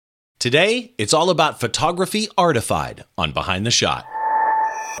Today, it's all about photography artified on Behind the Shot.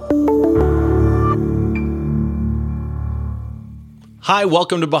 Hi,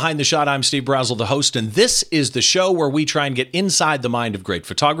 welcome to Behind the Shot. I'm Steve Brazel, the host, and this is the show where we try and get inside the mind of great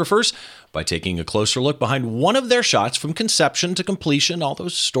photographers by taking a closer look behind one of their shots from conception to completion, all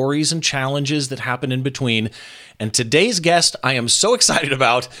those stories and challenges that happen in between. And today's guest, I am so excited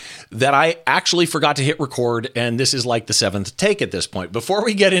about that I actually forgot to hit record, and this is like the seventh take at this point. Before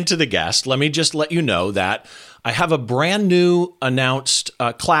we get into the guest, let me just let you know that I have a brand new announced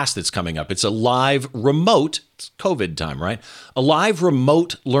class that's coming up. It's a live remote, it's COVID time, right? A live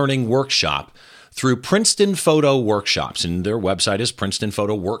remote learning workshop through Princeton Photo Workshops. And their website is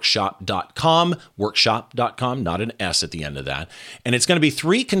princetonphotoworkshop.com, workshop.com, not an S at the end of that. And it's going to be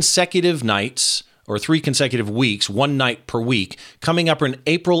 3 consecutive nights or 3 consecutive weeks, 1 night per week, coming up in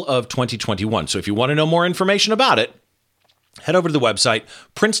April of 2021. So if you want to know more information about it, head over to the website,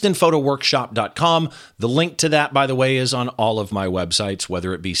 princetonphotoworkshop.com. The link to that, by the way, is on all of my websites,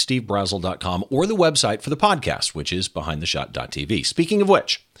 whether it be stevebrazel.com or the website for the podcast, which is behindtheshot.tv. Speaking of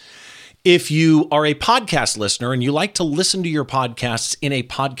which, if you are a podcast listener and you like to listen to your podcasts in a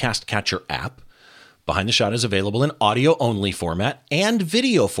podcast catcher app, Behind the Shot is available in audio-only format and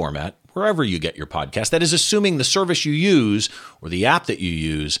video format wherever you get your podcast. That is assuming the service you use or the app that you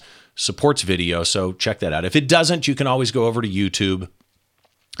use supports video, so check that out. If it doesn't, you can always go over to YouTube.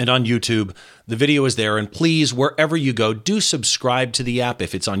 And on YouTube, the video is there. And please, wherever you go, do subscribe to the app.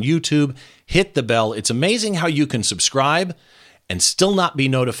 If it's on YouTube, hit the bell. It's amazing how you can subscribe and still not be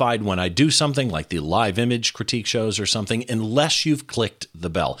notified when I do something like the live image critique shows or something, unless you've clicked the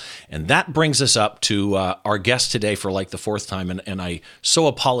bell. And that brings us up to our guest today for like the 4th time. And I so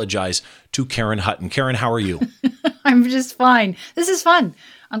apologize to Karen Hutton. Karen, how are you? I'm just fine. This is fun.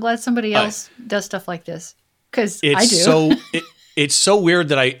 I'm glad somebody else does stuff like this, because I do. It's so weird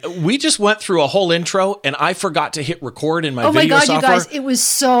that we just went through a whole intro and I forgot to hit record in my video software. Oh my God, software. you guys, it was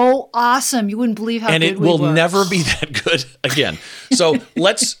so awesome. You wouldn't believe how good we were. And it will never be that good again. So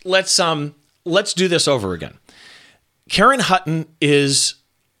let's do this over again. Karen Hutton is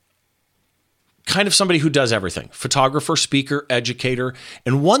kind of somebody who does everything. Photographer, speaker, educator,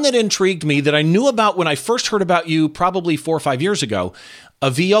 and one that intrigued me that I knew about when I first heard about you probably 4 or 5 years ago, a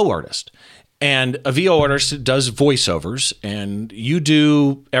VO artist. And a VO artist does voiceovers, and you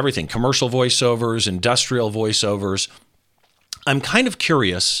do everything, commercial voiceovers, industrial voiceovers. I'm kind of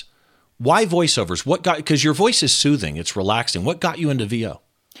curious, why voiceovers? Because your voice is soothing, it's relaxing. What got you into VO?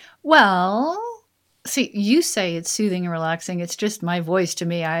 Well, see, you say it's soothing and relaxing. It's just my voice to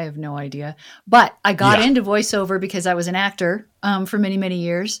me. I have no idea. But I got into voiceover because I was an actor for many, many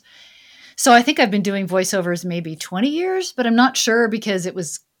years. So I think I've been doing voiceovers maybe 20 years, but I'm not sure because it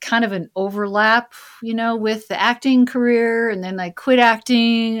was kind of an overlap, with the acting career. And then I quit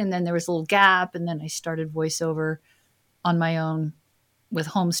acting, and then there was a little gap. And then I started voiceover on my own with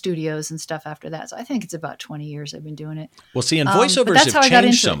home studios and stuff after that. So I think it's about 20 years I've been doing it. Well, see, and voiceovers have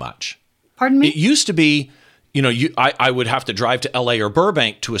changed so much. Pardon me? It used to be, I would have to drive to LA or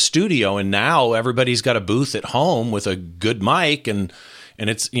Burbank to a studio, and now everybody's got a booth at home with a good mic, and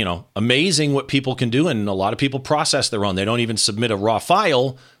it's, amazing what people can do. And a lot of people process their own. They don't even submit a raw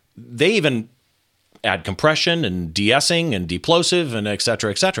file. They even add compression and de-essing and deplosive and et cetera,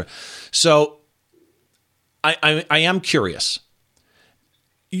 et cetera. So I am curious.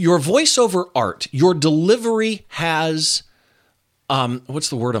 Your voiceover art, your delivery has, what's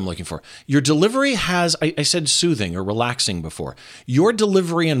the word I'm looking for? Your delivery has, I said soothing or relaxing before. Your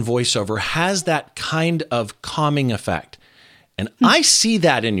delivery in voiceover has that kind of calming effect. And I see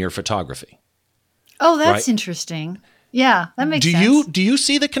that in your photography. Oh, that's interesting. Yeah, that makes sense. Do you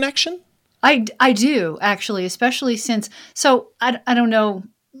see the connection? I do, actually, especially since, so I don't know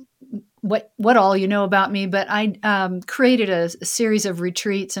what all you know about me, but I created a series of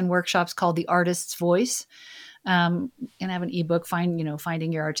retreats and workshops called The Artist's Voice. And I have an ebook,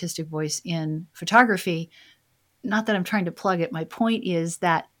 Finding Your Artistic Voice in Photography. Not that I'm trying to plug it. My point is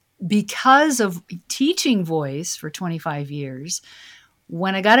that because of teaching voice for 25 years,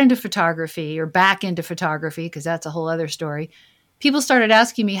 when I got into photography or back into photography, because that's a whole other story, people started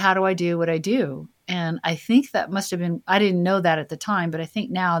asking me, how do I do what I do? And I think that must have been, I didn't know that at the time, but I think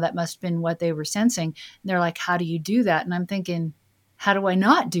now that must have been what they were sensing. And they're like, how do you do that? And I'm thinking, how do I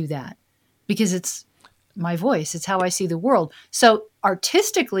not do that? Because it's my voice. It's how I see the world. So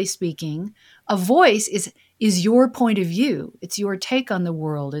artistically speaking, a voice is your point of view. It's your take on the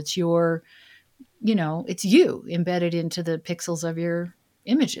world. It's your, it's you embedded into the pixels of your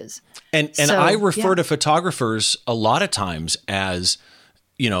images. And I refer to photographers a lot of times as,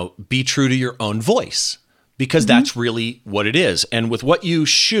 be true to your own voice, because that's really what it is. And with what you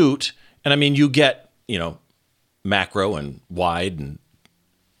shoot, and I mean, you get, macro and wide and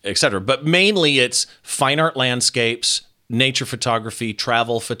et cetera, but mainly it's fine art landscapes, nature photography,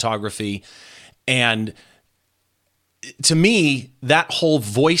 travel photography. And to me, that whole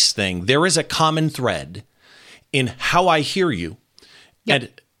voice thing, there is a common thread in how I hear you and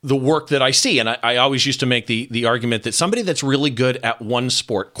the work that I see. And I always used to make the argument that somebody that's really good at one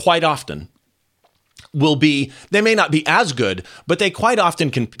sport quite often they may not be as good, but they quite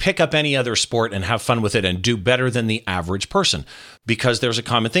often can pick up any other sport and have fun with it and do better than the average person because there's a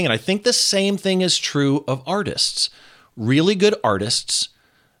common thing. And I think the same thing is true of artists. Really good artists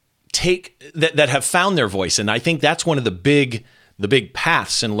that have found their voice. And I think that's one of the big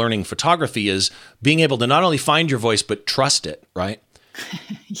paths in learning photography is being able to not only find your voice, but trust it, right?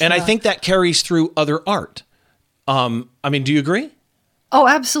 Yeah. And I think that carries through other art. Do you agree? Oh,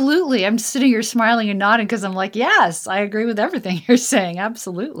 absolutely. I'm sitting here smiling and nodding because I'm like, yes, I agree with everything you're saying.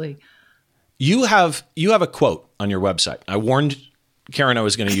 Absolutely. You have a quote on your website. I warned Karen I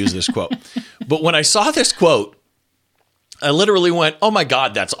was going to use this quote. But when I saw this quote, I literally went, oh my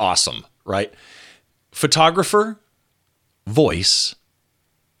God, that's awesome, right? Photographer, voice.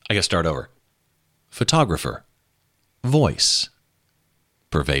 I got to start over. Photographer, voice,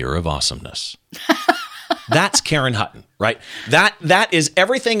 purveyor of awesomeness. That's Karen Hutton, right? That is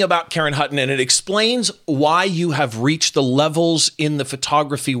everything about Karen Hutton, and it explains why you have reached the levels in the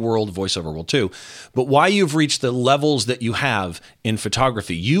photography world, voiceover world too, but why you've reached the levels that you have in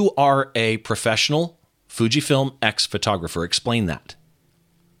photography. You are a professional Fujifilm X photographer. Explain that.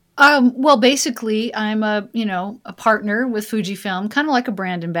 Well, basically, I'm a partner with Fujifilm, kind of like a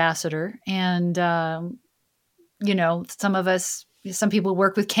brand ambassador, and some people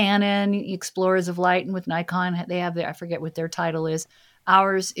work with Canon, Explorers of Light, and with Nikon, they have I forget what their title is.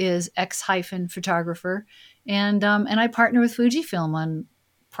 Ours is X-photographer. And I partner with Fujifilm on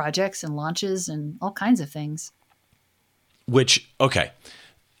projects and launches and all kinds of things.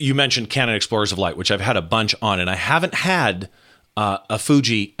 You mentioned Canon Explorers of Light, which I've had a bunch on, and I haven't had a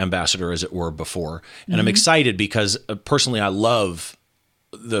Fuji ambassador, as it were, before. And I'm excited because personally, I love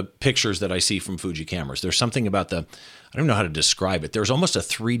the pictures that I see from Fuji cameras. There's something about I don't know how to describe it. There's almost a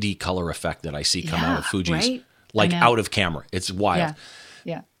 3D color effect that I see come out of Fuji's, right? Out of camera. It's wild.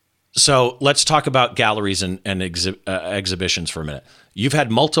 Yeah. So let's talk about galleries and exhibitions for a minute. You've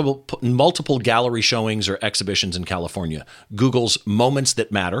had multiple gallery showings or exhibitions in California. Google's Moments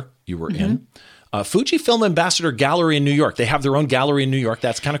That Matter, you were in. Fujifilm Ambassador Gallery in New York. They have their own gallery in New York.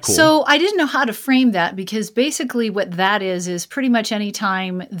 That's kind of cool. So I didn't know how to frame that because basically what that is pretty much any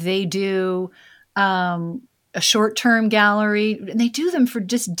time they do a short-term gallery, and they do them for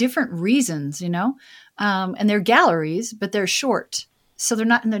just different reasons, and they're galleries, but they're short. So they're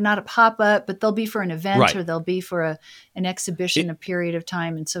not a pop-up, but they'll be for an event or they'll be for an exhibition, a period of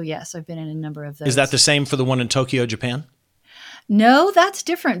time. And so, yes, I've been in a number of those. Is that the same for the one in Tokyo, Japan? No, that's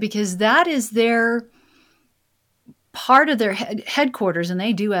different because that is their part of their headquarters, and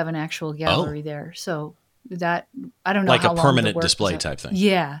they do have an actual gallery there. So that, I don't know like how a long permanent display type thing.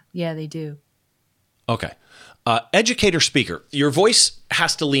 Yeah, they do. Okay. Educator speaker, your voice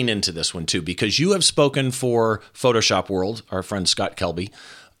has to lean into this one too, because you have spoken for Photoshop World, our friend Scott Kelby,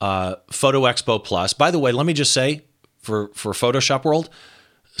 Photo Expo Plus. By the way, let me just say for Photoshop World,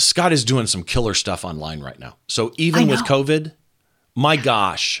 Scott is doing some killer stuff online right now. So even with COVID, my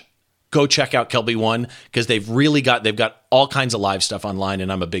gosh, go check out Kelby One because they've got all kinds of live stuff online,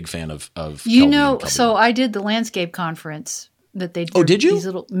 and I'm a big fan of Kelby. So I did the landscape conference that they did. Oh, did you? These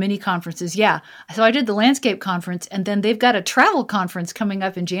little mini conferences. Yeah. So I did the landscape conference, and then they've got a travel conference coming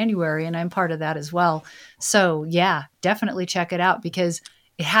up in January, and I'm part of that as well. So yeah, definitely check it out because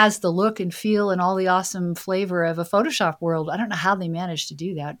it has the look and feel and all the awesome flavor of a Photoshop World. I don't know how they managed to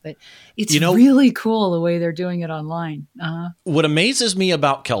do that, but it's really cool the way they're doing it online. What amazes me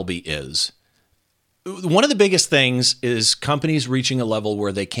about Kelby is one of the biggest things is companies reaching a level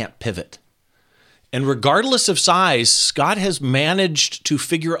where they can't pivot. And regardless of size, Scott has managed to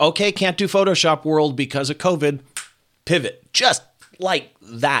figure, can't do Photoshop World because of COVID, pivot. Just like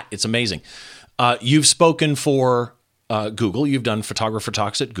that. It's amazing. You've spoken for Google. You've done photographer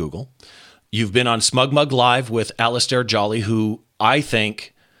talks at Google. You've been on Smug Mug Live with Alistair Jolly, who I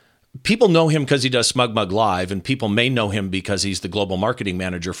think people know him because he does Smug Mug Live, and people may know him because he's the global marketing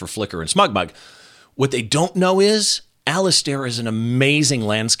manager for Flickr and Smug Mug. What they don't know is Alistair is an amazing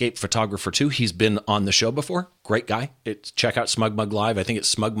landscape photographer too. He's been on the show before. Great guy. Check out Smug Mug Live. I think it's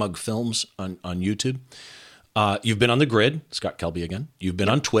Smug Mug Films on YouTube. You've been on The Grid, Scott Kelby again. You've been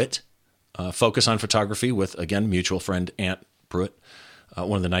on Twit, Focus on Photography with, again, mutual friend Ant Pruitt,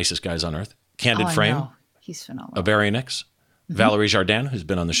 one of the nicest guys on earth. Candid Frame. He's phenomenal. Baryonyx, Valerie Jardin, who's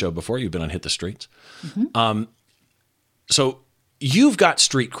been on the show before. You've been on Hit the Streets. So you've got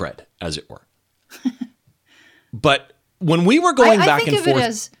street cred, as it were. But when we were going back and forth, I think of it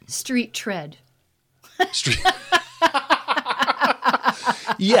as street tread. Street.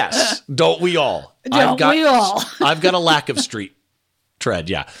 Yes, don't we all? Don't we all? I've got a lack of street tread.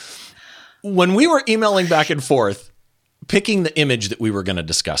 Yeah. When we were emailing back and forth, picking the image that we were going to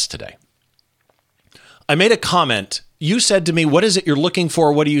discuss today, I made a comment. You said to me, "What is it you're looking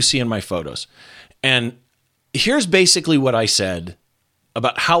for? What do you see in my photos?" And here's basically what I said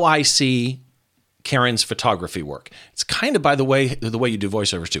about how I see Karen's photography work. It's kind of, by the way you do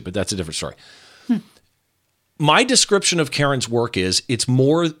voiceovers too, but that's a different story. My description of Karen's work is it's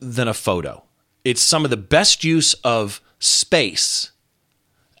more than a photo. It's some of the best use of space,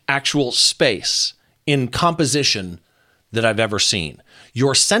 actual space in composition that I've ever seen.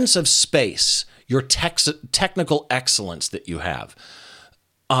 Your sense of space, your technical excellence that you have.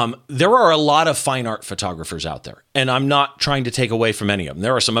 There are a lot of fine art photographers out there, and I'm not trying to take away from any of them.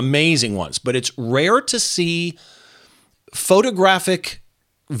 There are some amazing ones, but it's rare to see photographic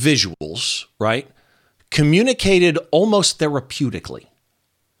visuals, right, communicated almost therapeutically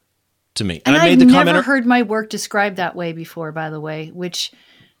to me. And I've never heard my work described that way before, by the way, which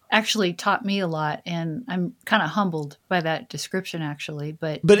actually taught me a lot, and I'm kind of humbled by that description, actually.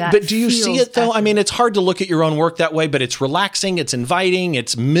 But do you see it though? Accurate. I mean, it's hard to look at your own work that way, but it's relaxing, it's inviting,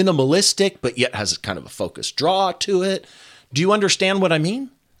 it's minimalistic, but yet has kind of a focused draw to it. Do you understand what I mean?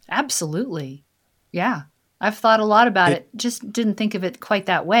 Absolutely. Yeah. I've thought a lot about it. Just didn't think of it quite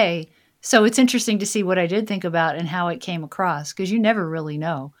that way. So it's interesting to see what I did think about and how it came across, because you never really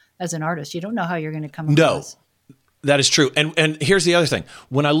know as an artist. You don't know how you're going to come across. No, that is true. And here's the other thing.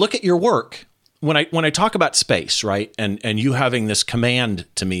 When I look at your work, when I talk about space, right, and you having this command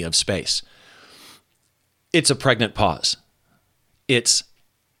to me of space, it's a pregnant pause. It's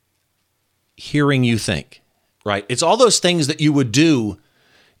hearing you think, right? It's all those things that you would do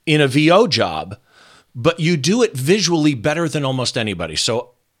in a VO job, but you do it visually better than almost anybody.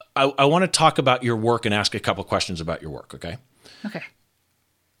 So I want to talk about your work and ask a couple questions about your work, okay? Okay.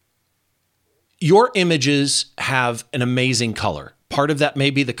 Your images have an amazing color. Part of that may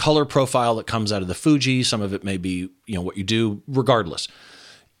be the color profile that comes out of the Fuji. Some of it may be, what you do, regardless.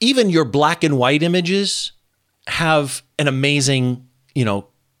 Even your black and white images have an amazing,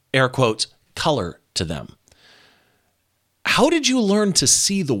 air quotes, color to them. How did you learn to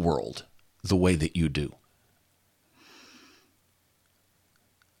see the world the way that you do?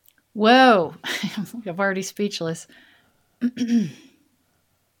 Whoa, I'm already speechless.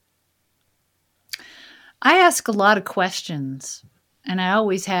 I ask a lot of questions, and I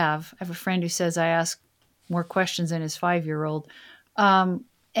always have. I have a friend who says I ask more questions than his 5-year-old. And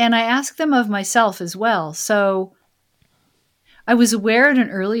I ask them of myself as well. So I was aware at an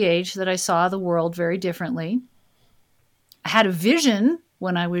early age that I saw the world very differently. I had a vision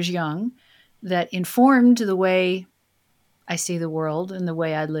when I was young that informed the way I see the world and the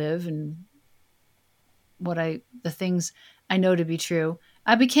way I live and the things I know to be true.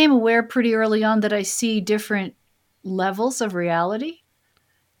 I became aware pretty early on that I see different levels of reality.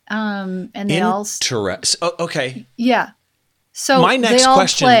 And they all... Okay. Yeah. So my next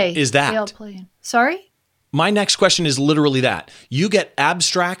question is that. They all play. Sorry? My next question is literally that. You get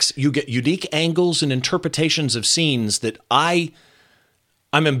abstracts, you get unique angles and interpretations of scenes that I'm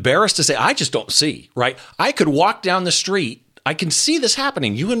embarrassed to say I just don't see, right? I could walk down the street. I can see this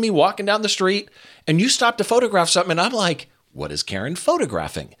happening. You and me walking down the street, and you stop to photograph something, and I'm like, what is Karen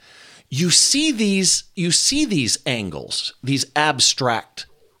photographing? You see these angles, these abstract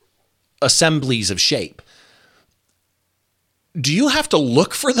assemblies of shape. Do you have to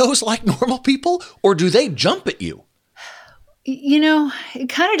look for those like normal people, or do they jump at you? It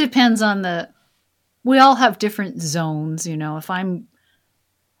kind of depends on we all have different zones. If I'm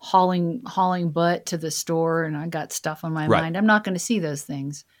hauling butt to the store and I got stuff on my mind, I'm not going to see those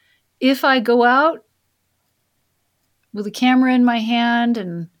things. If I go out with a camera in my hand,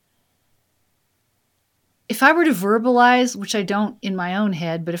 and if I were to verbalize, which I don't in my own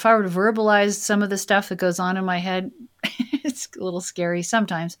head, but if I were to verbalize some of the stuff that goes on in my head, it's a little scary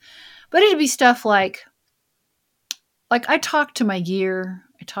sometimes, but it'd be stuff like I talk to my gear,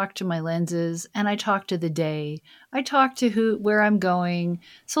 I talk to my lenses, and I talk to the day. I talk to where I'm going.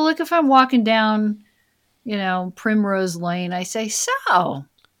 So look, if I'm walking down, Primrose Lane, I say, so,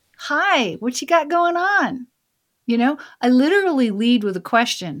 hi, what you got going on? I literally lead with a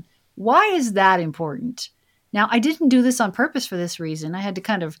question. Why is that important? Now, I didn't do this on purpose for this reason. I had to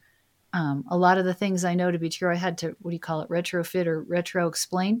kind of, a lot of the things I know to be true, I had to, retrofit or retro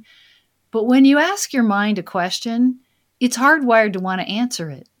explain. But when you ask your mind a question, it's hardwired to want to answer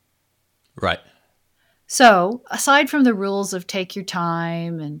it. Right. So aside from the rules of take your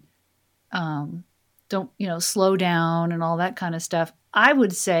time and don't, slow down and all that kind of stuff, I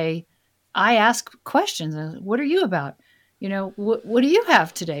would say I ask questions. What are you about? What do you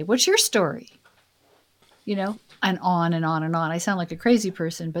have today? What's your story? And on and on and on. I sound like a crazy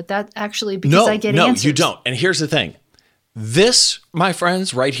person, but that actually, because I get answers. No, you don't. And here's the thing. This, my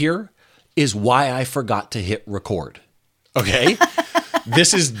friends, right here is why I forgot to hit record. Okay?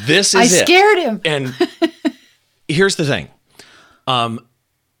 This is I it. scared him. And here's the thing.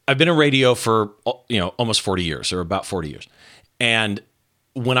 I've been in radio for, almost 40 years, or about 40 years. And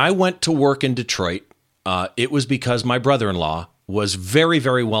when I went to work in Detroit, it was because my brother-in-law was very,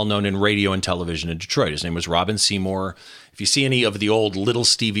 very well known in radio and television in Detroit. His name was Robin Seymour. If you see any of the old Little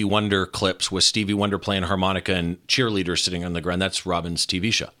Stevie Wonder clips with Stevie Wonder playing harmonica and cheerleaders sitting on the ground, that's Robin's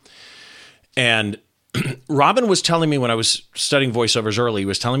TV show. And Robin was telling me when I was studying voiceovers early, he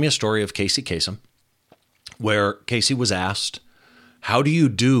was telling me a story of Casey Kasem, where Casey was asked, how do you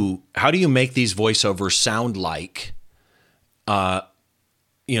make these voiceovers sound like, so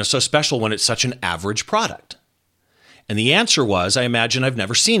special when it's such an average product? And the answer was, I imagine I've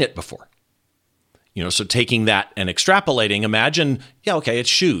never seen it before. So taking that and extrapolating, imagine, it's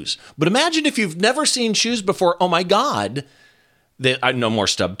shoes. But imagine if you've never seen shoes before, oh my God, no more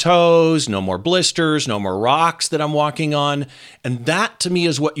stub toes, no more blisters, no more rocks that I'm walking on. And that to me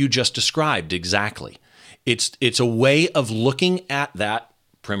is what you just described exactly. It's a way of looking at that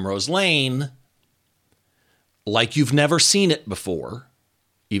Primrose Lane like you've never seen it before,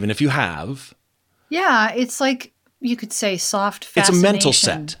 even if you have. Yeah, it's like, you could say soft fascination. It's a mental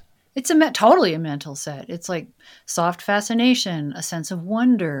set. It's totally a mental set. It's like soft fascination, a sense of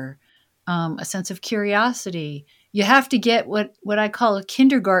wonder, a sense of curiosity. You have to get what I call a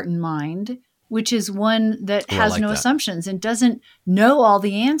kindergarten mind, which is one that has no assumptions and doesn't know all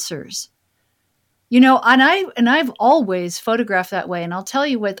the answers. And I've always photographed that way. And I'll tell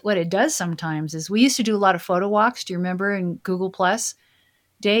you what it does sometimes is we used to do a lot of photo walks. Do you remember in Google Plus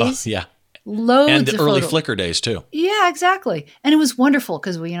days? Oh, yeah. Loads and the of early Flickr days too. Yeah, exactly. And it was wonderful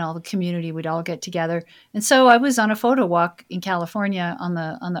because the community would all get together. And so I was on a photo walk in California on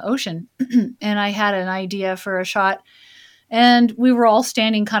the ocean, and I had an idea for a shot. And we were all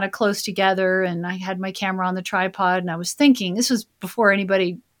standing kind of close together, and I had my camera on the tripod, and I was thinking, this was before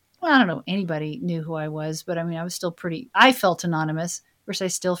anybody knew who I was, but I was still I felt anonymous. Of course, I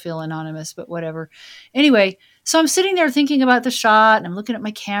still feel anonymous, but whatever. Anyway, so I'm sitting there thinking about the shot, and I'm looking at my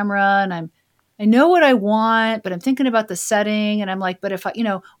camera, and I know what I want, but I'm thinking about the setting, and I'm like, but if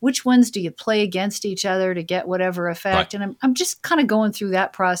which ones do you play against each other to get whatever effect? Right. And I'm just kind of going through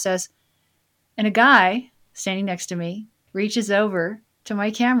that process. And a guy standing next to me reaches over to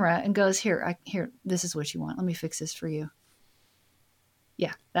my camera and goes, here, this is what you want. Let me fix this for you.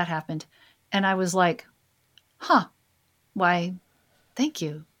 Yeah, that happened. And I was like, why, thank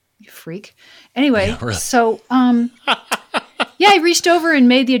you, you freak. Anyway, yeah, really. So, I reached over and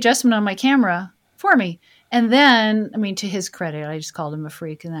made the adjustment on my camera for me. And then, to his credit, I just called him a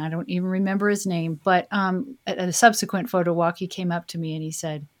freak, and I don't even remember his name. But at a subsequent photo walk, he came up to me and he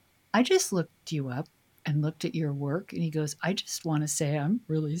said, I just looked you up and looked at your work. And he goes, I just want to say I'm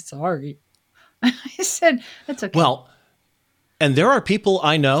really sorry. I said, that's okay. Well, and there are people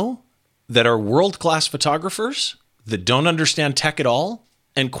I know that are world-class photographers that don't understand tech at all.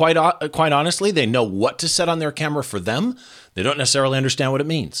 And quite honestly, they know what to set on their camera for them. They don't necessarily understand what it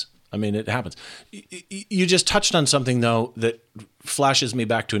means. It happens. You just touched on something, though, that flashes me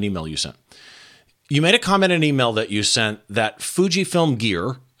back to an email you sent. You made a comment in an email that you sent that Fujifilm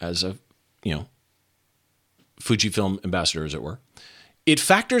gear, as a, Fujifilm ambassador, as it were, it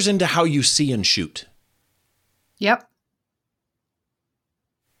factors into how you see and shoot. Yep.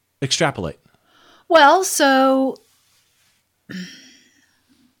 Extrapolate. Well, so...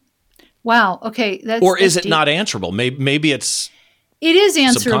 Wow. Okay. Is it deep. Not answerable? Maybe it's. It is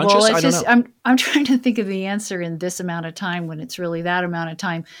answerable. It's just I'm trying to think of the answer in this amount of time when it's really that amount of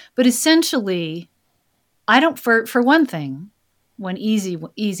time. But essentially, I don't. For one thing, one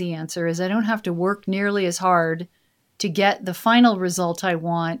easy answer is I don't have to work nearly as hard to get the final result I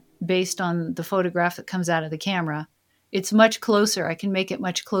want based on the photograph that comes out of the camera. It's much closer. I can make it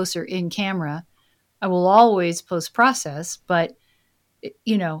much closer in camera. I will always post-process, but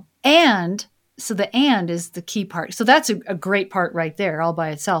and so the and is the key part. So that's a great part right there all by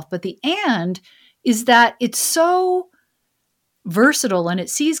itself. But the and is that it's so versatile and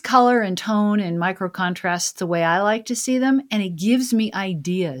it sees color and tone and micro contrasts the way I like to see them. And it gives me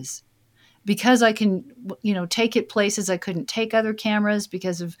ideas. because I can, take it places I couldn't take other cameras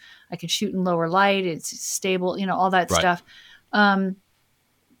because of, I could shoot in lower light. It's stable, all that Right. stuff.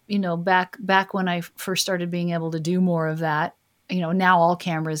 Back when I first started being able to do more of that, now all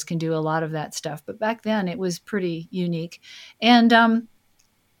cameras can do a lot of that stuff, but back then it was pretty unique. And,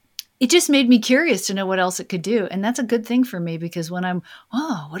 it just made me curious to know what else it could do. And that's a good thing for me, because when I'm,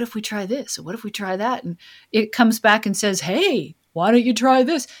 what if we try this? Or what if we try that? And it comes back and says, hey, why don't you try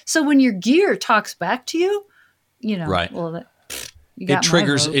this? So when your gear talks back to you, Right. well, you got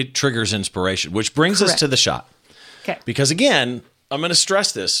it triggers inspiration, which brings us Correct. to the shot. Okay. Because again, I'm going to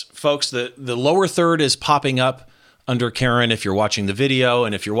stress this, folks, the lower third is popping up under Karen if you're watching the video,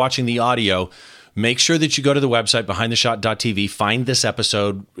 and if you're watching the audio, make sure that you go to the website, behindtheshot.tv, find this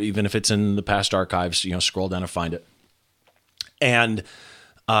episode, even if it's in the past archives, scroll down and find it. And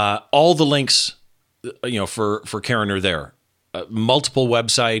all the links, for Karen are there. Multiple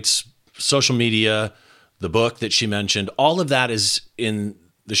websites, social media, the book that she mentioned, all of that is in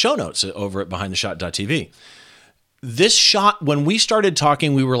the show notes over at behindtheshot.tv. This shot, when we started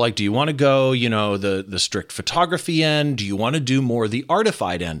talking, we were like, do you want to go, the strict photography end? Do you want to do more the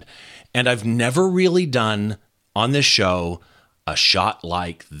artified end? And I've never really done on this show a shot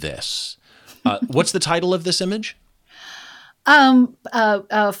like this. What's the title of this image?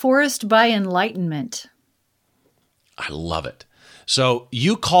 Forest by Enlightenment. I love it. So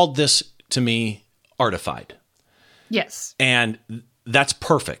you called this to me artified. Yes. And that's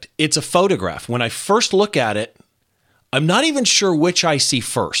perfect. It's a photograph. When I first look at it, I'm not even sure which I see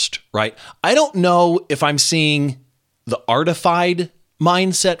first, right? I don't know if I'm seeing the artified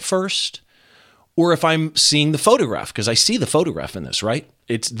mindset first or if I'm seeing the photograph, because I see the photograph in this, right?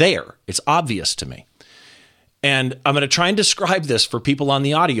 It's there. It's obvious to me. And I'm going to try and describe this for people on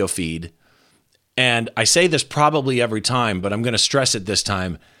the audio feed. And I say this probably every time, but I'm going to stress it this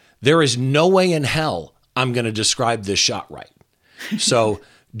time. There is no way in hell I'm going to describe this shot right. So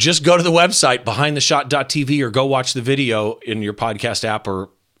just go to the website, behindtheshot.tv, or go watch the video in your podcast app or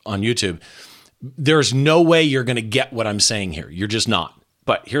on YouTube. There's no way you're going to get what I'm saying here. You're just not.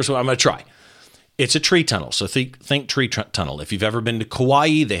 But here's what I'm going to try. It's a tree tunnel. So think tree tunnel. If you've ever been to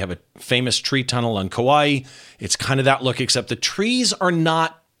Kauai, they have a famous tree tunnel on Kauai. It's kind of that look, except the trees are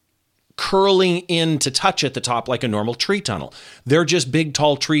not curling in to touch at the top like a normal tree tunnel. They're just big,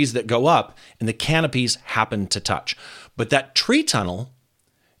 tall trees that go up, and the canopies happen to touch. But that tree tunnel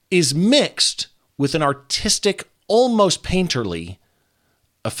is mixed with an artistic, almost painterly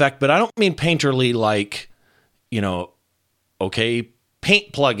effect. But I don't mean painterly like,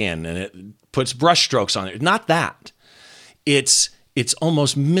 paint plug in and it puts brush strokes on it. Not that. It's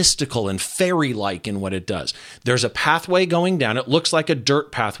almost mystical and fairy-like in what it does. There's a pathway going down. It looks like a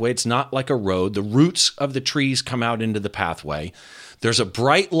dirt pathway. It's not like a road. The roots of the trees come out into the pathway. There's a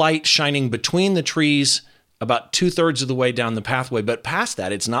bright light shining between the trees about 2/3 of the way down the pathway. But past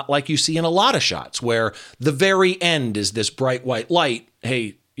that, it's not like you see in a lot of shots where the very end is this bright white light.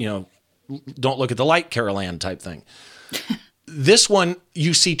 Hey, don't look at the light, Carol Ann type thing. This one,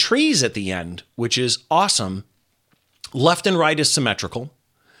 you see trees at the end, which is awesome. Left and right is symmetrical.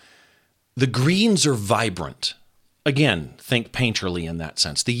 The greens are vibrant. Again, think painterly in that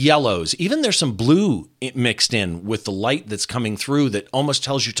sense. The yellows, even there's some blue mixed in with the light that's coming through that almost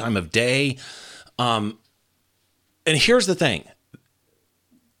tells you time of day. And here's the thing.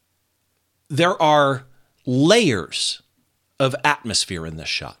 There are layers of atmosphere in this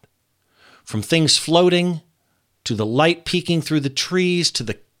shot. From things floating to the light peeking through the trees to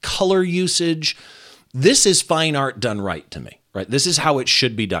the color usage. This is fine art done right to me, right? This is how it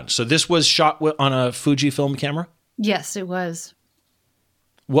should be done. So this was shot on a Fujifilm camera? Yes, it was.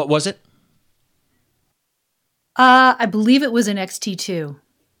 What was it? I believe it was an XT2.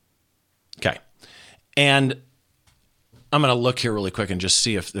 Okay. And I'm going to look here really quick and just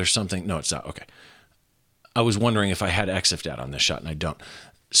see if there's something. No, it's not. Okay. I was wondering if I had EXIF on this shot, and I don't.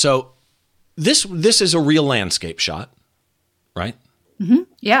 So this is a real landscape shot, right? Mm-hmm.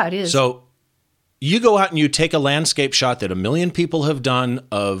 Yeah, it is. So you go out and you take a landscape shot that 1 million people have done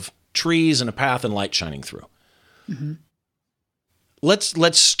of trees and a path and light shining through. Mm-hmm.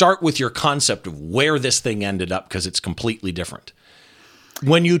 Let's start with your concept of where this thing ended up, because it's completely different.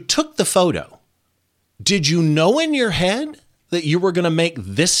 When you took the photo, did you know in your head that you were going to make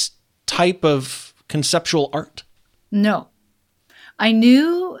this type of conceptual art? No. I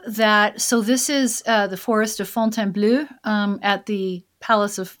knew that, so this is the forest of Fontainebleau at the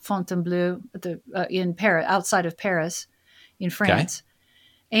Palace of Fontainebleau in Paris, outside of Paris, in France. Okay.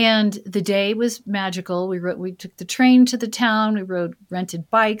 And the day was magical. We took the train to the town. We rented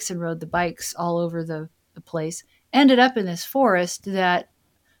bikes and rode the bikes all over the place. Ended up in this forest that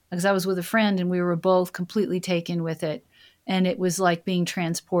because I was with a friend and we were both completely taken with it. And it was like being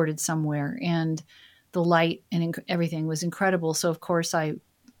transported somewhere. And the light and everything was incredible. So, of course, I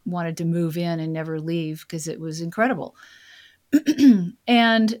wanted to move in and never leave because it was incredible.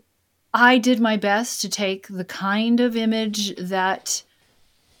 And I did my best to take the kind of image that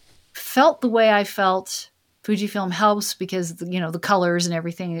felt the way I felt. Fujifilm helps because, the colors and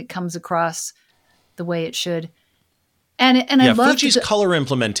everything, it comes across the way it should. And I love Fuji's color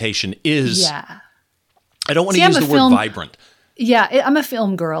implementation is. Yeah. I don't want to use the word vibrant. Yeah, I'm a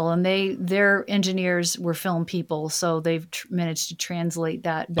film girl, and their engineers were film people, so they've managed to translate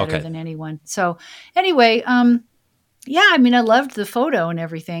that better than anyone. So anyway, I mean, I loved the photo and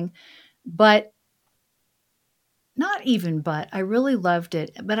everything, but I really loved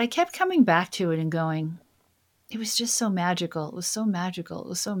it. But I kept coming back to it and going, it was just so magical. It was so magical. It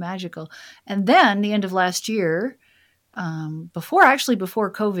was so magical. And then the end of last year, before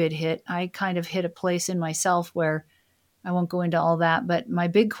COVID hit, I kind of hit a place in myself where I won't go into all that, but my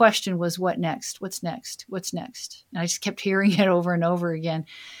big question was, what next? What's next? What's next? And I just kept hearing it over and over again.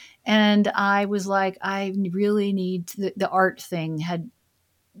 And I was like, I really need the art thing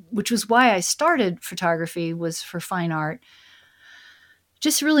which was why I started photography, was for fine art.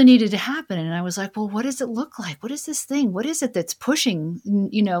 Just really needed to happen. And I was like, well, what does it look like? What is this thing? What is it that's pushing?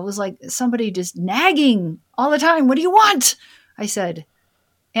 It was like somebody just nagging all the time. What do you want? I said.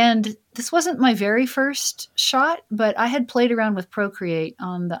 And this wasn't my very first shot, but I had played around with Procreate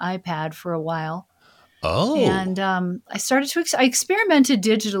on the iPad for a while. Oh. And I started I experimented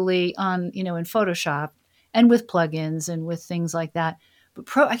digitally in Photoshop and with plugins and with things like that. But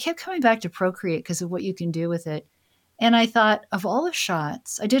I kept coming back to Procreate because of what you can do with it. And I thought, of all the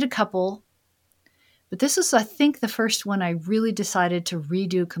shots, I did a couple, but this was, I think, the first one I really decided to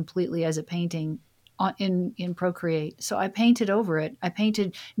redo completely as a painting in Procreate. So I painted over it.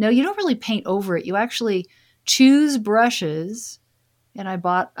 No, you don't really paint over it. You actually choose brushes. And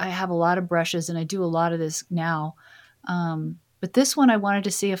I have a lot of brushes, and I do a lot of this now. But this one, I wanted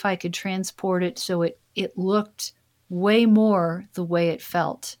to see if I could transport it so it looked way more the way it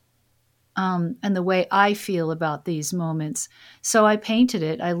felt. And the way I feel about these moments. So I painted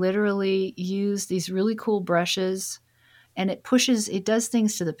it. I literally used these really cool brushes, and it does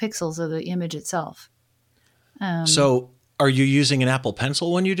things to the pixels of the image itself. So are you using an Apple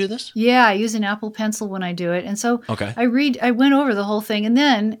Pencil when you do this? Yeah, I use an Apple Pencil when I do it. And so okay. I went over the whole thing and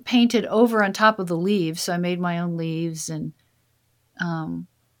then painted over on top of the leaves. So I made my own leaves. And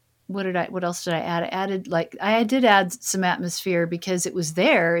what else did I add? I did add some atmosphere because it was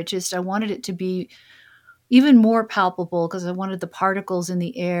there. I wanted it to be even more palpable because I wanted the particles in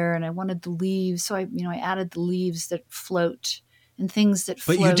the air and I wanted the leaves. So I added the leaves that float and things that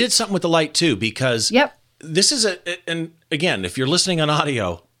float. But you did something with the light too, because this is and again, if you're listening on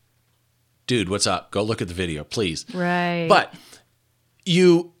audio, dude, what's up? Go look at the video, please. Right. But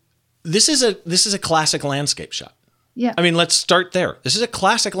this is a classic landscape shot. Yeah. I mean, let's start there. This is a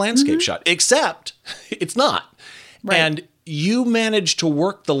classic landscape shot, except it's not. Right. And you managed to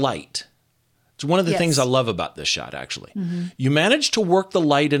work the light. It's one of the things I love about this shot, actually. Mm-hmm. You managed to work the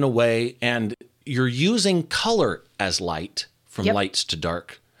light in a way, and you're using color as light, from lights to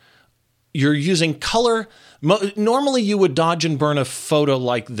dark. You're using color. Normally, you would dodge and burn a photo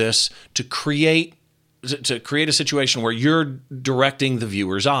like this to create a situation where you're directing the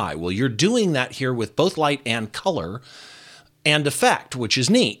viewer's eye. Well, you're doing that here with both light and color and effect, which is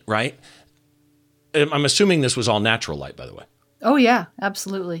neat, right? I'm assuming this was all natural light, by the way. Oh, yeah,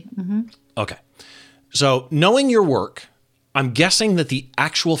 absolutely. Mm-hmm. Okay. So knowing your work, I'm guessing that the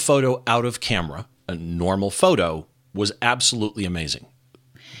actual photo out of camera, a normal photo, was absolutely amazing.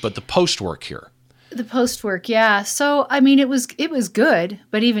 But the post work here. The post work, yeah. So, I mean, it was good,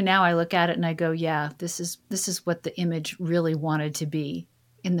 but even now I look at it and I go, yeah, this is what the image really wanted to be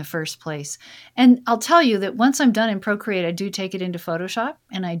in the first place. And I'll tell you that once I'm done in Procreate, I do take it into Photoshop,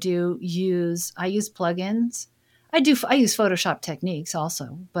 and I use plugins. I use Photoshop techniques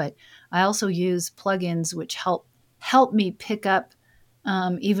also, but I also use plugins which help me pick up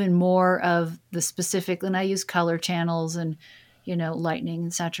even more of the specific, and I use color channels and lightning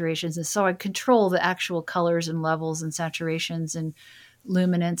and saturations. And so I control the actual colors and levels and saturations and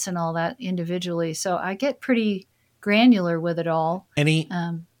luminance and all that individually. So I get pretty granular with it all. Any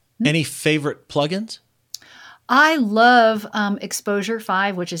favorite plugins? I love Exposure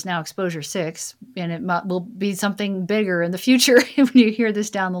 5, which is now Exposure 6, and it will be something bigger in the future when you hear this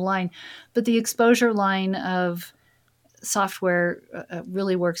down the line. But the Exposure line of software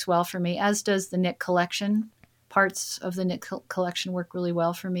really works well for me, as does the Nik Collection. parts of the Nik collection work really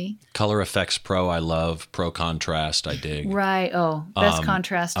well for me. Color Effects Pro, I love. Pro Contrast, I dig. Right. Oh, best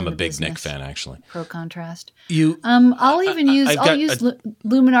contrast. I'm in a the big business. Nik fan, actually. Pro Contrast. I'll use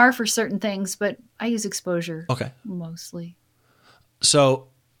Luminar for certain things, but I use exposure. Okay. Mostly. So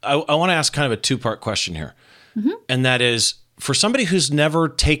I want to ask kind of a two-part question here. Mm-hmm. And that is, for somebody who's never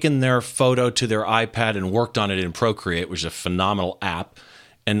taken their photo to their iPad and worked on it in Procreate, which is a phenomenal app,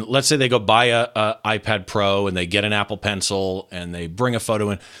 and let's say they go buy a iPad Pro and they get an Apple Pencil and they bring a photo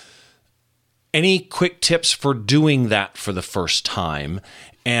in, any quick tips for doing that for the first time?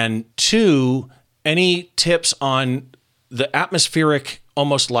 And two, any tips on the atmospheric,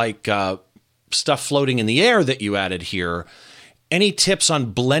 almost like stuff floating in the air that you added here? Any tips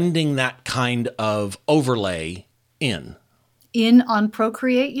on blending that kind of overlay in? On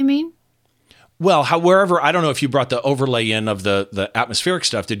Procreate, you mean? Well, wherever, I don't know if you brought the overlay in of the atmospheric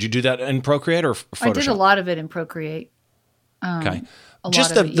stuff. Did you do that in Procreate or Photoshop? I did a lot of it in Procreate. Okay.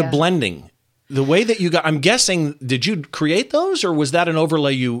 Just the blending, the way that you got, I'm guessing, did you create those or was that an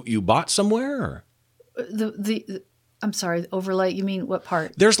overlay you bought somewhere? Or? I'm sorry, overlay, you mean what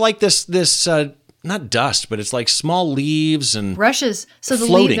part? There's like this not dust, but it's like small leaves and brushes. So the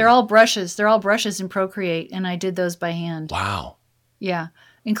floating. they're all brushes. They're all brushes in Procreate, and I did those by hand. Wow. Yeah,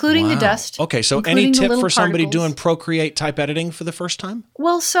 including the dust. Okay, so any tip for somebody doing Procreate type editing for the first time?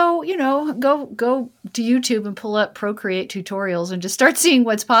 Well, so go to YouTube and pull up Procreate tutorials and just start seeing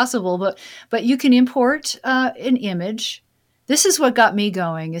what's possible. But you can import an image. This is what got me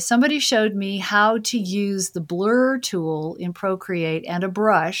going. Is somebody showed me how to use the blur tool in Procreate and a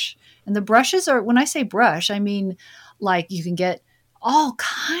brush. And the brushes are, when I say brush, I mean like you can get all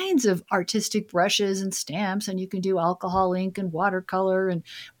kinds of artistic brushes and stamps, and you can do alcohol ink and watercolor and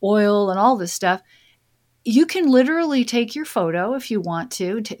oil and all this stuff. You can literally take your photo if you want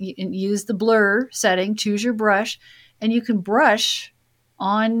to and use the blur setting, choose your brush, and you can brush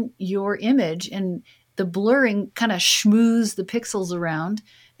on your image, and the blurring kind of schmooze the pixels around,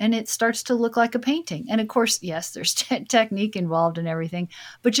 and it starts to look like a painting. And of course, yes, there's technique involved and everything,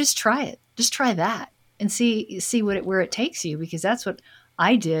 but just try it. Just try that and see where it takes you, because that's what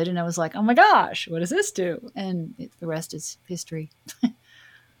I did. And I was like, oh my gosh, what does this do? And the rest is history.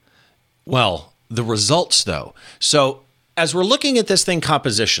 Well, the results though. So as we're looking at this thing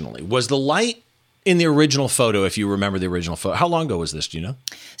compositionally, was the light in the original photo, if you remember the original photo, how long ago was this? Do you know?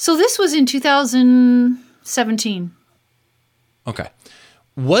 So this was in 2017. Okay.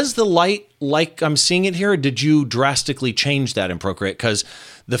 Was the light like I'm seeing it here, or did you drastically change that in Procreate? Because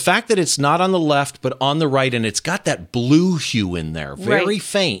the fact that it's not on the left, but on the right, and it's got that blue hue in there, very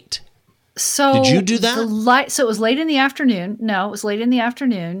faint. So did you do that? So it was late in the afternoon. No, it was late in the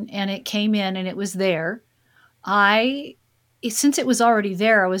afternoon, and it came in and it was there. Since it was already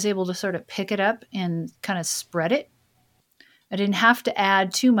there, I was able to sort of pick it up and kind of spread it. I didn't have to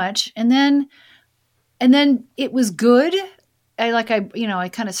add too much. And then it was good. I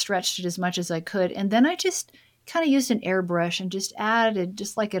kind of stretched it as much as I could. And then I just kind of used an airbrush and just added,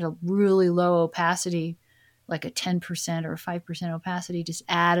 just like at a really low opacity, like a 10% or 5% opacity, just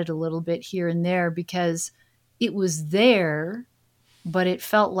added a little bit here and there because it was there, but it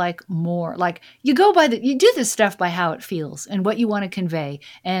felt like more like you do this stuff by how it feels and what you want to convey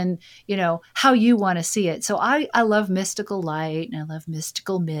and, how you want to see it. So I love mystical light and I love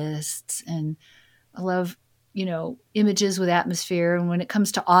mystical mists and I love, images with atmosphere. And when it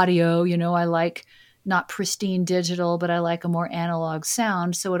comes to audio, I like not pristine digital, but I like a more analog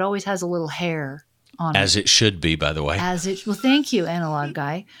sound. So it always has a little hair on it. As it should be, by the way. Well, thank you, analog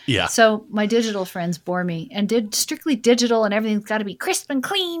guy. Yeah. So my digital friends bore me and did strictly digital and everything's got to be crisp and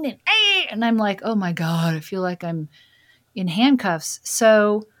clean. And I'm like, oh my God, I feel like I'm in handcuffs.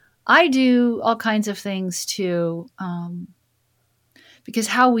 So I do all kinds of things to, because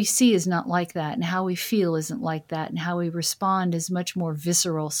how we see is not like that, and how we feel isn't like that, and how we respond is much more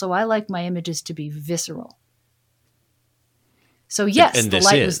visceral. So I like my images to be visceral. So yes, the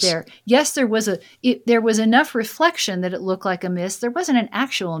light was there. Yes, there was enough reflection that it looked like a mist. There wasn't an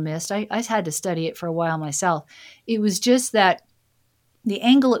actual mist. I had to study it for a while myself. It was just that the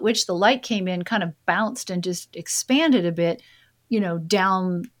angle at which the light came in kind of bounced and just expanded a bit,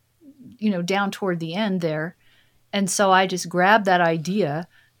 down toward the end there. And so I just grabbed that idea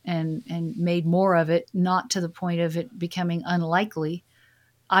and made more of it, not to the point of it becoming unlikely.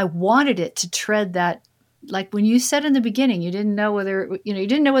 I wanted it to tread that, like when you said in the beginning, you didn't know whether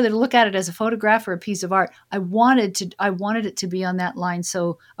to look at it as a photograph or a piece of art. I wanted it to be on that line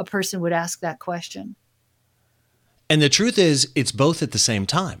so a person would ask that question. And the truth is, it's both at the same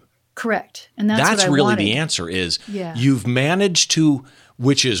time. Correct. And that's what I really wanted. the answer is Yeah. you've managed to,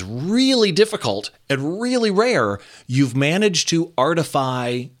 which is really difficult and really rare, you've managed to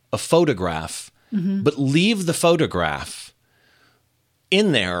artify a photograph, but leave the photograph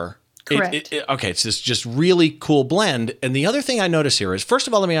in there. Correct. Okay, it's this just really cool blend. And the other thing I notice here is, first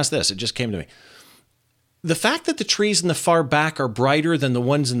of all, let me ask this. It just came to me. The fact that the trees in the far back are brighter than the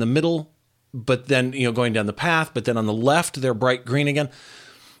ones in the middle, but then, going down the path, but then on the left, they're bright green again.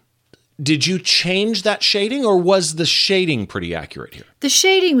 Did you change that shading, or was the shading pretty accurate here? The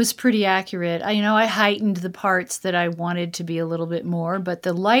shading was pretty accurate. I heightened the parts that I wanted to be a little bit more, but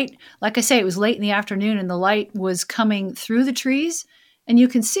the light, like I say, it was late in the afternoon and the light was coming through the trees, and you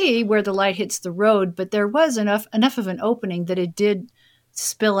can see where the light hits the road, but there was enough of an opening that it did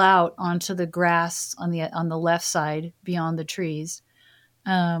spill out onto the grass on the left side beyond the trees.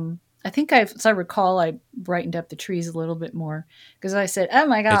 I think as I recall, I brightened up the trees a little bit more because I said, "Oh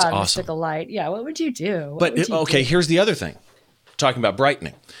my God, It's I awesome. stick a light." Yeah, what would you do? Here's the other thing. Talking about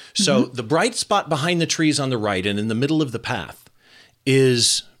brightening. So the bright spot behind the trees on the right and in the middle of the path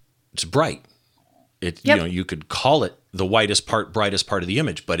it's bright. You could call it the brightest part of the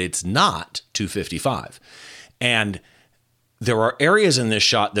image, but it's not 255. And there are areas in this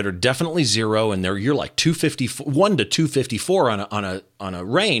shot that are definitely 0, and you're like 1 to 254 on a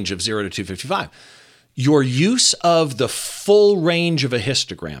range of 0 to 255. Your use of the full range of a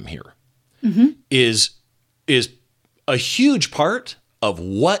histogram here is a huge part of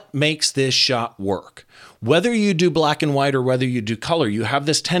what makes this shot work. Whether you do black and white or whether you do color, you have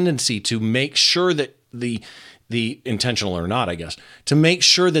this tendency to make sure that the intentional or not, I guess, to make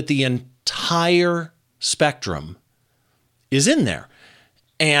sure that the entire spectrum is in there.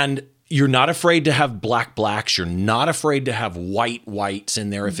 And you're not afraid to have black blacks. You're not afraid to have white whites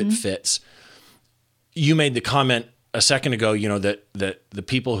in there if it fits. You made the comment a second ago, that the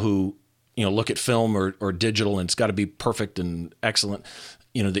people who, look at film or digital and it's got to be perfect and excellent,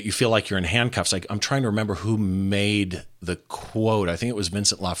 that you feel like you're in handcuffs. Like, I'm trying to remember who made the quote. I think it was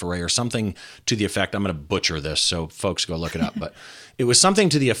Vincent Laforet or something to the effect, I'm going to butcher this, so folks go look it up. But it was something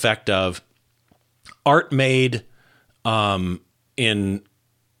to the effect of art made I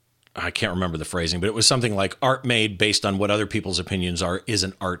can't remember the phrasing, but it was something like art made based on what other people's opinions are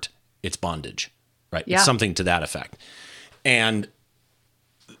isn't art, it's bondage, right? Yeah. It's something to that effect. And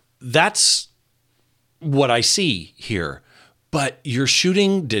that's what I see here. But you're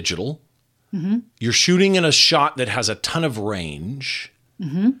shooting digital. You're shooting in a shot that has a ton of range.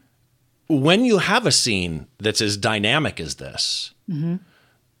 When you have a scene that's as dynamic as this, and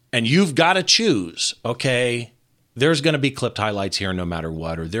you've got to choose, okay, there's going to be clipped highlights here no matter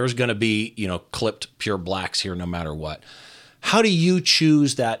what, or there's going to be, clipped pure blacks here no matter what. How do you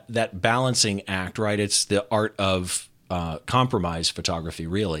choose that balancing act, right? It's the art of compromise photography,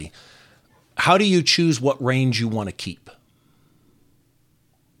 really. How do you choose what range you want to keep?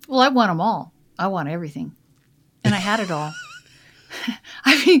 Well, I want them all. I want everything. And I had it all.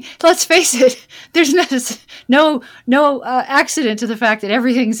 I mean, let's face it, there's no accident to the fact that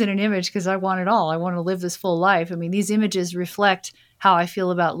everything's in an image because I want it all. I want to live this full life. I mean, these images reflect how I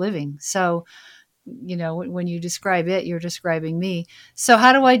feel about living. So, when you describe it, you're describing me. So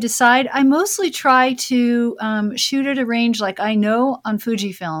how do I decide? I mostly try to shoot at a range like I know on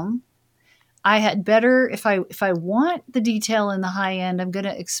Fujifilm. I had better, if I want the detail in the high end, I'm going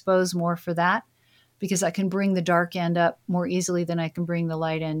to expose more for that, because I can bring the dark end up more easily than I can bring the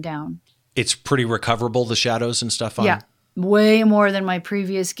light end down. It's pretty recoverable, the shadows and stuff on? Yeah, way more than my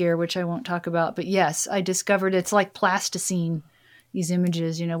previous gear, which I won't talk about. But yes, I discovered it's like plasticine, these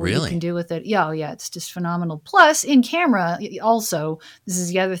images, what Really? you can do with it. Yeah, it's just phenomenal. Plus, in camera, also, this is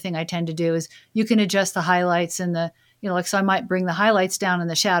the other thing I tend to do, is you can adjust the highlights and so I might bring the highlights down and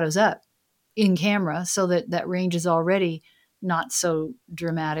the shadows up in camera so that range is already not so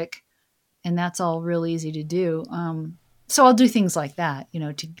dramatic. And that's all real easy to do. So I'll do things like that,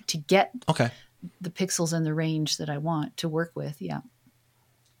 to get the pixels and the range that I want to work with. Yeah.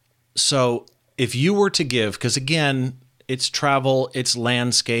 So if you were to give, because again, it's travel, it's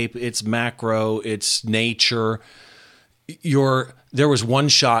landscape, it's macro, it's nature. There was one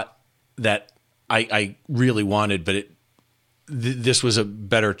shot that I really wanted, but this was a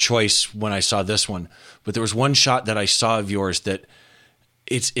better choice when I saw this one. But there was one shot that I saw of yours that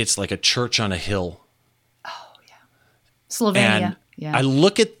it's like a church on a hill. Oh, yeah. Slovenia. And yeah. I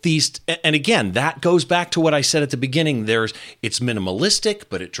look at these, and again, that goes back to what I said at the beginning. It's minimalistic,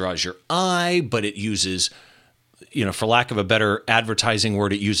 but it draws your eye, but it uses, for lack of a better advertising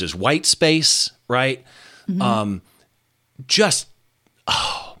word, it uses white space, right? Oh, man.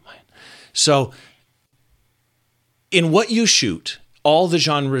 So in what you shoot, all the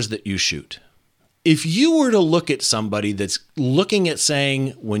genres that you shoot. If you were to look at somebody that's looking at saying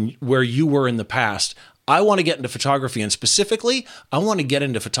where you were in the past, I want to get into photography, and specifically, I want to get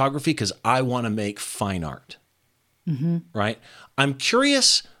into photography because I want to make fine art, right? I'm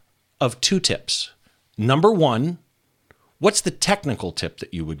curious of 2 tips. Number 1, what's the technical tip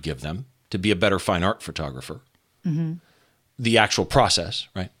that you would give them to be a better fine art photographer? The actual process,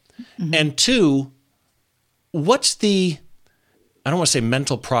 right? And 2, what's the, I don't want to say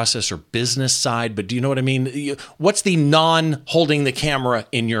mental process or business side, but do you know what I mean? What's the non-holding the camera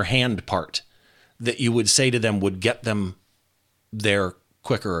in your hand part that you would say to them would get them there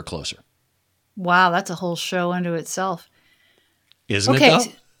quicker or closer? Wow, that's a whole show unto itself. Isn't it though?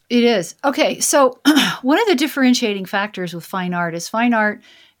 It is. Okay, so one of the differentiating factors with fine art is fine art.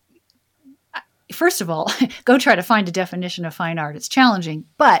 First of all, go try to find a definition of fine art. It's challenging,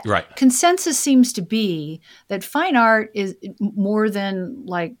 but consensus seems to be that fine art is more than,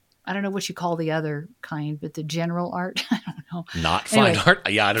 like, I don't know what you call the other kind, but the general art. I don't know. Not fine art?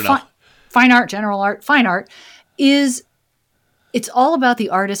 Yeah, I don't know. Fine art, general art, fine art it's all about the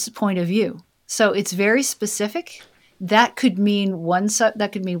artist's point of view. So it's very specific. That could mean one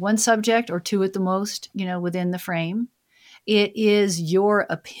subject or 2 at the most, within the frame. It is your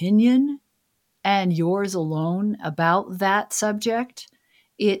opinion and yours alone about that subject.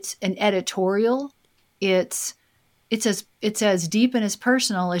 It's an editorial. It's as deep and as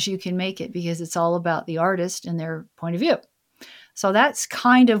personal as you can make it, because it's all about the artist and their point of view. So that's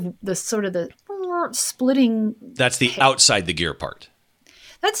kind of the sort of the splitting. That's the outside the gear part.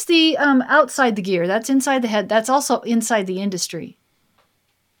 That's the outside the gear. That's inside the head. That's also inside the industry.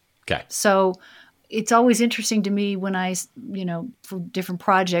 Okay. So it's always interesting to me when I, for different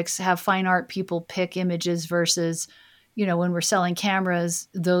projects, have fine art people pick images versus, when we're selling cameras,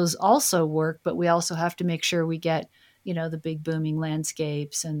 those also work, but we also have to make sure we get, the big booming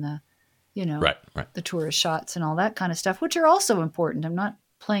landscapes and the, the tourist shots and all that kind of stuff, which are also important. I'm not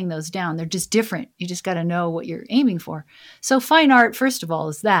playing those down. They're just different. You just got to know what you're aiming for. So fine art, first of all,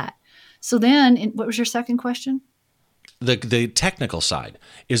 is that. So then, what was your second question? The technical side.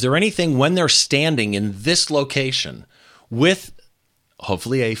 Is there anything when they're standing in this location with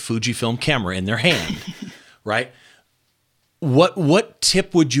hopefully a Fujifilm camera in their hand, right? What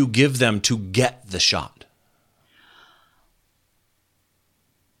tip would you give them to get the shot?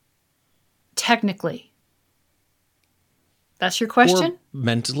 Technically. That's your question? Or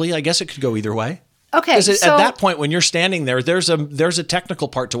mentally, I guess it could go either way. Okay. Because at that point, when you're standing there, there's a technical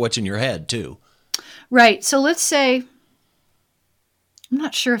part to what's in your head too. Right. So let's say, I'm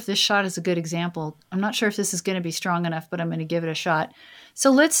not sure if this shot is a good example. I'm not sure if this is going to be strong enough, but I'm going to give it a shot. So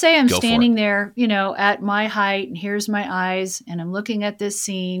let's say I'm standing there, at my height, and here's my eyes, and I'm looking at this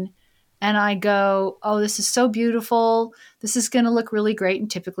scene, and I go, oh, this is so beautiful. This is going to look really great. And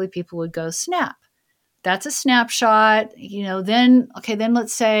typically people would go snap. That's a snapshot, then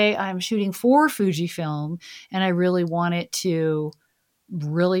let's say I'm shooting for Fujifilm and I really want it to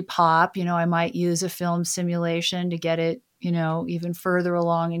really pop. I might use a film simulation to get it, even further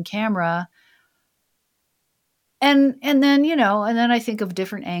along in camera. And then I think of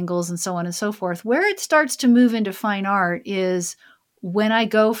different angles and so on and so forth. Where it starts to move into fine art is when I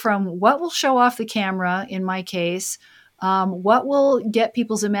go from what will show off the camera, in my case, what will get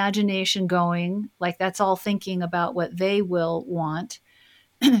people's imagination going, like that's all thinking about what they will want,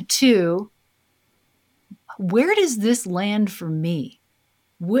 to where does this land for me?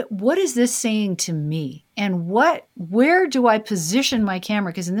 What is this saying to me? And where do I position my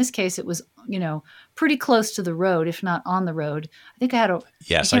camera? Because in this case, it was, pretty close to the road, if not on the road. I think I had a...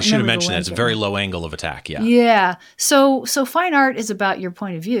 Yes, I should have mentioned that. It's a very low angle of attack, yeah. Yeah. So fine art is about your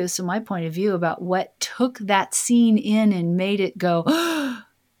point of view. So my point of view about what took that scene in and made it go,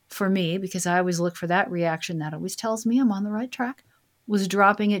 for me, because I always look for that reaction. That always tells me I'm on the right track, was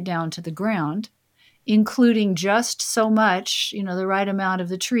dropping it down to the ground, including just so much, the right amount of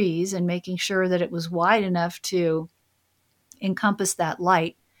the trees, and making sure that it was wide enough to encompass that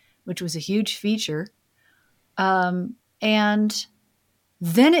light, which was a huge feature. And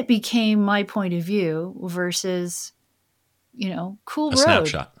then it became my point of view versus, cool road. A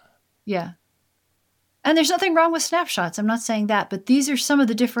snapshot. Yeah. And there's nothing wrong with snapshots. I'm not saying that, but these are some of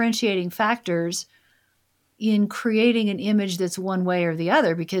the differentiating factors in creating an image that's one way or the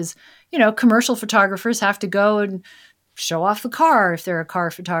other, because, commercial photographers have to go and show off the car if they're a car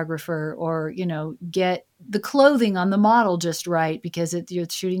photographer, or, get the clothing on the model just right because you're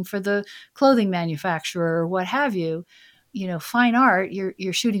shooting for the clothing manufacturer or what have you. Fine art,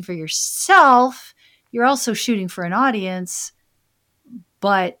 you're shooting for yourself. You're also shooting for an audience,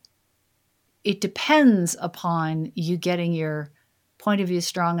 but it depends upon you getting your point of view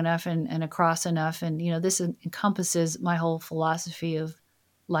strong enough and across enough. And, this encompasses my whole philosophy of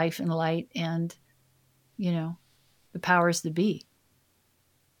life and light and, the powers that be.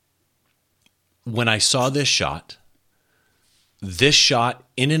 When I saw this shot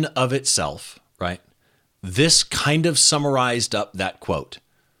in and of itself, right? This kind of summarized up that quote: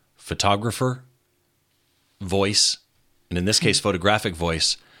 photographer, voice, and in this case, photographic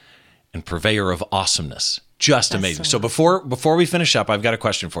voice, and purveyor of awesomeness. Just amazing. So before we finish up, I've got a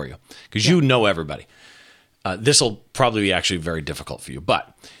question for you, because you know everybody. This will probably be actually very difficult for you.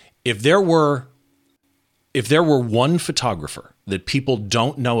 But if there were one photographer that people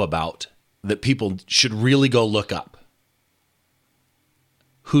don't know about, that people should really go look up,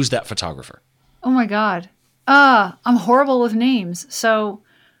 who's that photographer? Oh my God. I'm horrible with names, so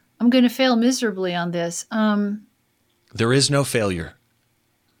I'm going to fail miserably on this. There is no failure.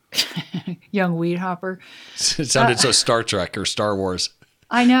 Young weed hopper. It sounded so Star Trek or Star Wars.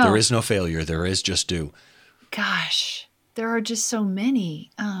 I know. There is no failure. There is just do. Gosh, there are just so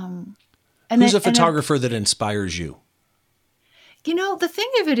many. Who's a photographer that inspires you? The thing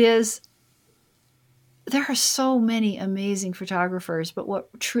of it is, there are so many amazing photographers, but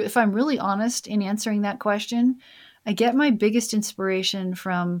if I'm really honest in answering that question, I get my biggest inspiration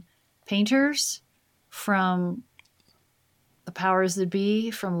from painters, from the powers that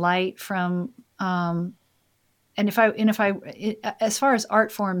be, from light, from as far as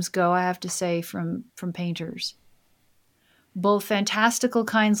art forms go, I have to say from painters, both fantastical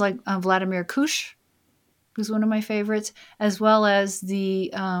kinds like Vladimir Kush, who's one of my favorites, as well as the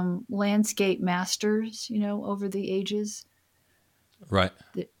landscape masters, over the ages. Right.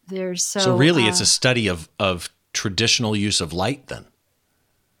 So really, it's a study of traditional use of light, then.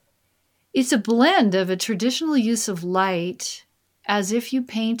 It's a blend of a traditional use of light, as if you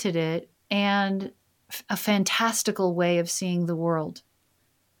painted it, and a fantastical way of seeing the world,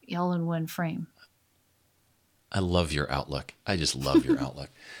 all in one frame. I love your outlook. I just love your outlook.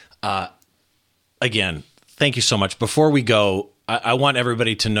 Again, thank you so much. Before we go, I want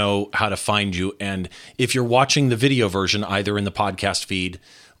everybody to know how to find you. And if you're watching the video version, either in the podcast feed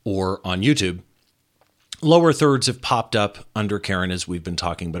or on YouTube, lower thirds have popped up under Karen as we've been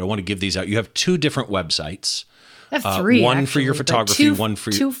talking, but I want to give these out. You have 2 different websites. I have 3, one actually, for your photography, one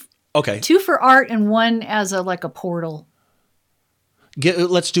for your... Okay. 2 for art and 1 as a portal.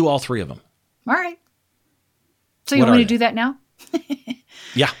 Let's do all 3 of them. All right. So you want me to do that now?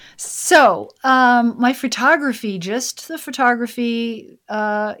 Yeah. So my photography, just the photography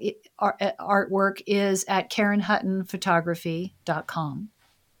artwork, is at KarenHuttonPhotography.com.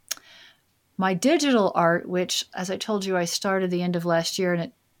 My digital art, which, as I told you, I started the end of last year and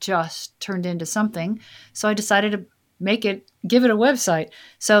it just turned into something. So I decided to give it a website.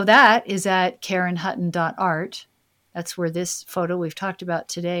 So that is at KarenHutton.art. That's where this photo we've talked about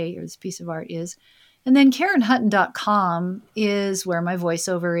today, or this piece of art, is. And then KarenHutton.com is where my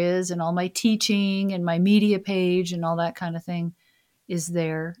voiceover is, and all my teaching and my media page and all that kind of thing is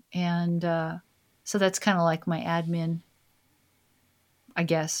there. And so that's kind of like my admin, I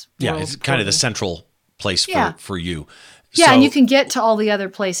guess. Yeah, it's kind of the central place for you. Yeah, so, and you can get to all the other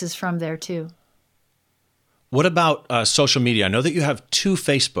places from there too. What about social media? I know that you have 2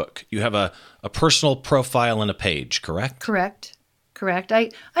 Facebook. You have a personal profile and a page, correct? Correct. I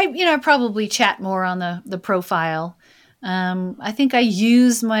probably chat more on the profile. I think I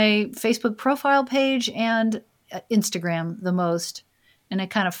use my Facebook profile page and Instagram the most, and I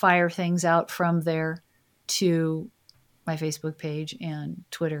kind of fire things out from there to my Facebook page and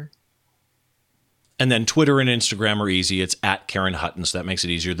Twitter. And then Twitter and Instagram are easy. It's at Karen Hutton, so that makes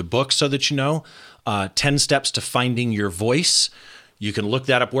it easier. The book, so that you know, 10 Steps to Finding Your Voice. You can look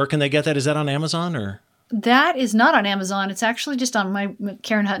that up. Where can they get that? Is that on Amazon or? That is not on Amazon. It's actually just on my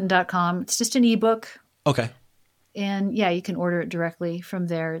KarenHutton.com. It's just an ebook. Okay. And yeah, you can order it directly from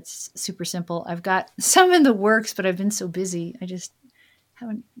there. It's super simple. I've got some in the works, but I've been so busy. I just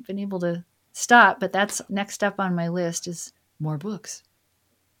haven't been able to stop. But that's next up on my list is more books.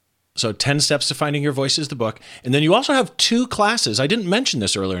 So 10 Steps to Finding Your Voice is the book. And then you also have 2 classes. I didn't mention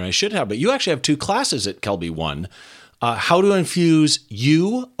this earlier, and I should have, but you actually have 2 classes at Kelby One. How to infuse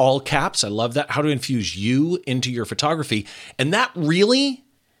you, all caps, I love that, how to infuse you into your photography. And that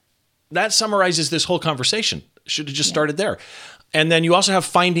summarizes this whole conversation. Should have just started there. And then you also have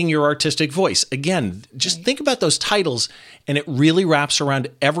Finding Your Artistic Voice. Again, just think about those titles, and it really wraps around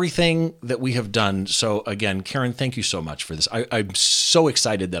everything that we have done. So again, Karen, thank you so much for this. I'm so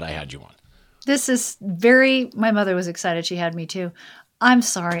excited that I had you on. This is my mother was excited she had me too. I'm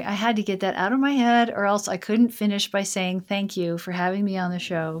sorry. I had to get that out of my head, or else I couldn't finish by saying thank you for having me on the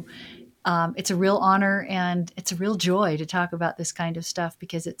show. It's a real honor and it's a real joy to talk about this kind of stuff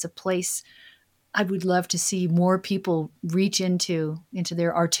because it's a place I would love to see more people reach into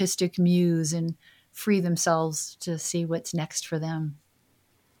their artistic muse and free themselves to see what's next for them.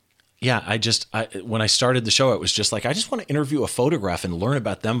 Yeah, when I started the show, it was just like, I just want to interview a photograph and learn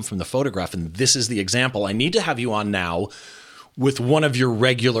about them from the photograph. And this is the example. I need to have you on now with one of your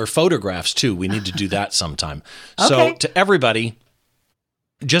regular photographs too. We need to do that sometime. Okay. So to everybody,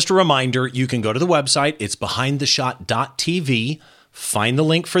 just a reminder, you can go to the website. It's behindtheshot.tv. Find the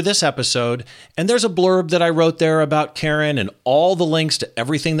link for this episode. And there's a blurb that I wrote there about Karen and all the links to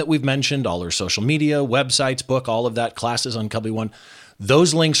everything that we've mentioned, all her social media, websites, book, all of that, classes on Cubby One.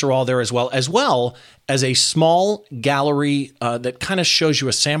 Those links are all there as well as a small gallery that kind of shows you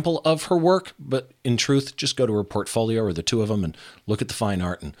a sample of her work. But in truth, just go to her portfolio or the two of them and look at the fine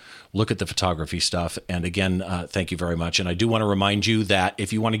art and look at the photography stuff. And again, thank you very much. And I do want to remind you that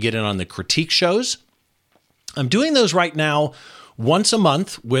if you want to get in on the critique shows, I'm doing those right now once a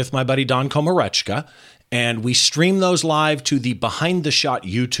month with my buddy Don Komarechka. And we stream those live to the Behind the Shot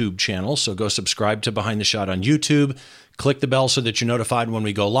YouTube channel. So go subscribe to Behind the Shot on YouTube. Click the bell so that you're notified when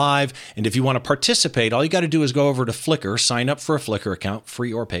we go live. And if you want to participate, all you got to do is go over to Flickr, sign up for a Flickr account,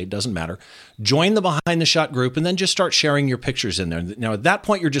 free or paid, doesn't matter. Join the Behind the Shot group and then just start sharing your pictures in there. Now, at that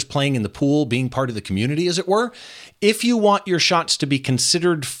point, you're just playing in the pool, being part of the community, as it were. If you want your shots to be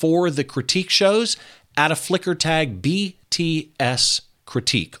considered for the critique shows, add a Flickr tag BTS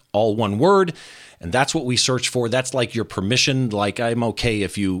Critique, all one word. And that's what we search for. That's like your permission. Like, I'm okay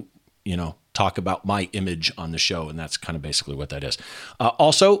if you talk about my image on the show. And that's kind of basically what that is.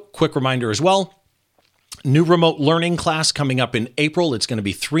 Also, quick reminder as well, new remote learning class coming up in April. It's going to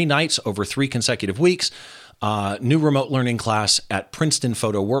be 3 nights over 3 consecutive weeks. New remote learning class at Princeton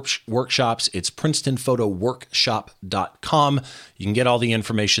Photo Workshops. It's PrincetonPhotoWorkshop.com. You can get all the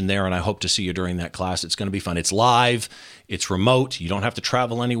information there, and I hope to see you during that class. It's going to be fun. It's live. It's remote. You don't have to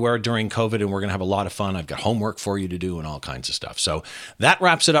travel anywhere during COVID, and we're going to have a lot of fun. I've got homework for you to do and all kinds of stuff. So that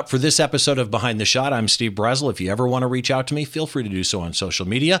wraps it up for this episode of Behind the Shot. I'm Steve Brazill. If you ever want to reach out to me, feel free to do so on social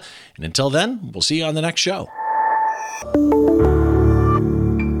media. And until then, we'll see you on the next show.